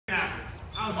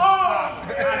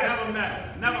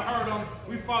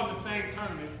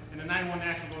91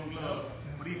 National Golden Gloves,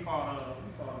 but he fought,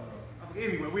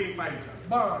 anyway, we ain't fighting each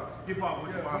other. He fought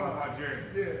with Jerry.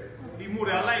 Yeah. He moved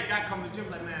to LA, guy come to the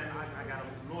gym like, man, I got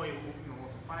a lawyer who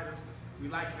wants some fighters. We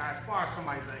like, I spar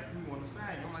somebody's like, we want to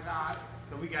sign you. I'm like, all right.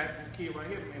 So we got this kid right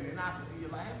here, man, in opposite,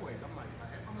 he's light heavyweight. I'm a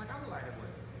light heavyweight.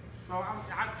 So I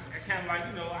kind of like,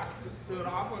 you know, I stood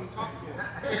off, I wouldn't talk to him.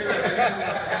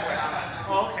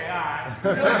 Oh, okay, all right.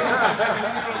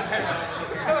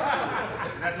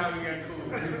 That's how we got cool.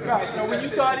 Right, so when you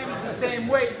thought he was the same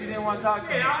weight, you didn't want to talk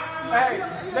to him. Hey,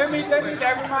 that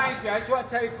reminds me, I just want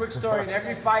to tell you a quick story, and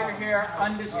every fighter here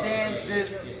understands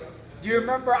this. Do you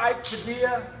remember Ike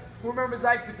Padilla? Who remembers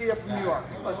Ike Padilla from New York?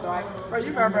 You must know Ike. Right, you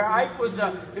remember Ike was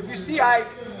if you see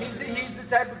Ike, he's the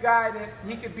type of guy that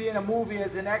he could be in a movie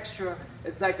as an extra.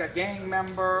 It's like a gang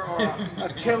member or a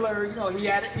killer. You know, he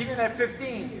had even at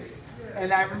 15.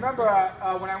 And I remember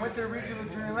when I went to the Regional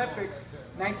Junior Olympics,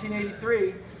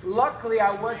 1983. Luckily,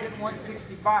 I wasn't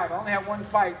 165. I only had one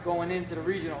fight going into the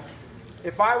regionals.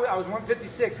 If I was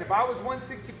 156. If I was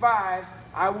 165,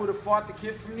 I would have fought the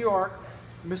kid from New York,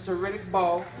 Mr. Riddick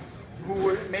Bowe.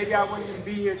 Maybe I wouldn't even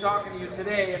be here talking to you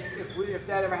today if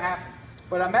that ever happened.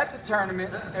 But I'm at the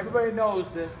tournament. Everybody knows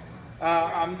this.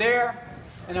 I'm there,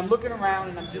 and I'm looking around,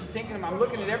 and I'm just thinking. I'm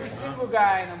looking at every single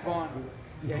guy, and I'm going,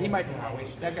 yeah, he might be my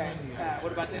weight. That guy.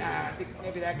 What about that? I think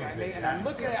maybe that guy. And I'm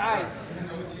looking at Ike,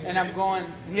 and I'm going.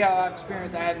 He had a lot of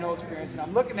experience. I had no experience, and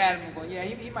I'm looking at him and going, yeah,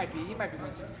 he might be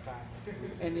 165.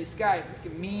 And this guy, a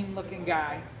mean-looking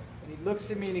guy, and he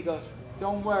looks at me and he goes,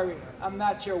 don't worry, I'm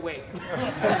not your weight.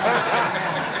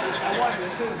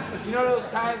 You know those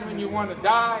times when you want to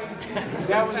die?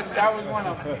 That was one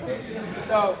of them.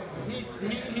 So he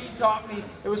taught me.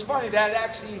 It was funny, that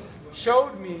actually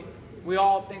showed me we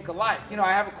all think alike. You know,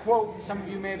 I have a quote, some of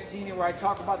you may have seen it, where I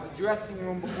talk about the dressing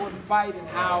room before the fight and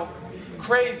how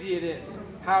crazy it is.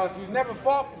 How if you've never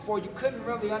fought before, you couldn't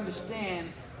really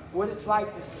understand what it's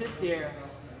like to sit there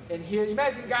and hear.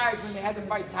 Imagine guys when they had to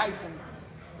fight Tyson,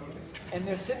 and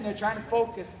they're sitting there trying to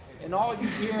focus, and all you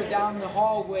hear down the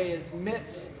hallway is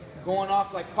mitts going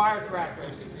off like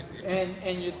firecrackers.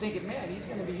 And you're thinking, man, he's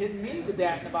going to be hitting me with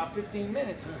that in about 15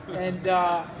 minutes. And,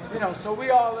 you know, so we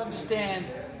all understand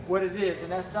what it is,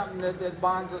 and that's something that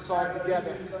bonds us all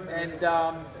together. And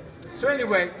so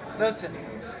anyway, listen,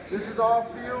 this is all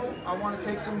for you. I want to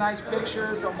take some nice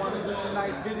pictures. I want to do some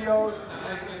nice videos.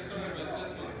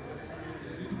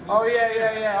 Oh,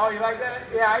 yeah. Oh, you like that?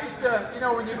 Yeah, I used to, you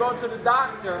know, when you go to the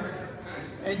doctor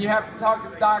and you have to talk to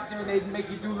the doctor and they make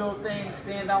you do little things,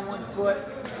 stand on one foot.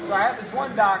 So I had this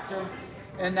one doctor,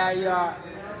 and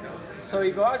so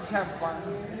he goes, I was just having fun.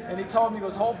 And he told me, he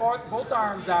goes, hold both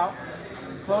arms out,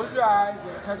 close your eyes,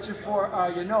 and touch your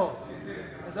nose.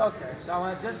 I said, okay. So I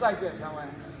went just like this. I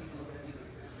went.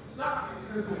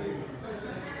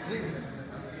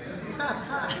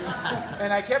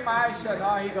 And I kept my eyes shut. And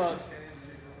all he goes,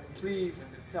 please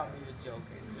tell me you're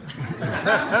joking.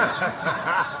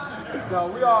 So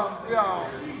we all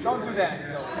don't do that.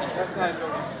 That's not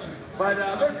good. But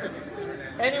listen,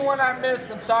 anyone I missed,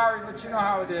 I'm sorry, but you know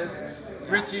how it is.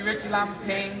 Richie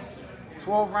Lamon,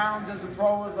 12 rounds as a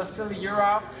pro with Vasily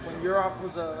Yurov, when Yurov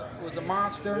was a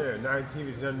monster. Yeah, 19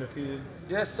 he was undefeated.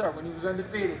 Yes, sir, when he was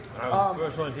undefeated.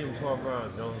 First one team 12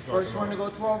 rounds. First one to go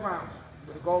 12 rounds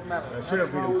with a gold medal. I should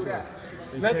have beat him.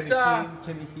 Let's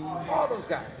all those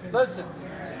guys. Listen,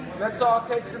 let's all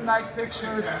take some nice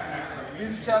pictures,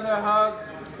 give each other a hug,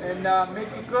 and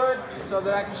make it good so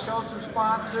that I can show some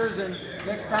sponsors, and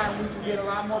next time we can get a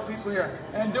lot more people here.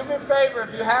 And do me a favor,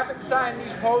 if you haven't signed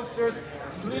these posters,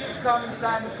 please come and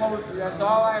sign the posters. That's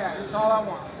all I have. That's all I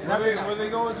want. Where are they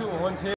going to?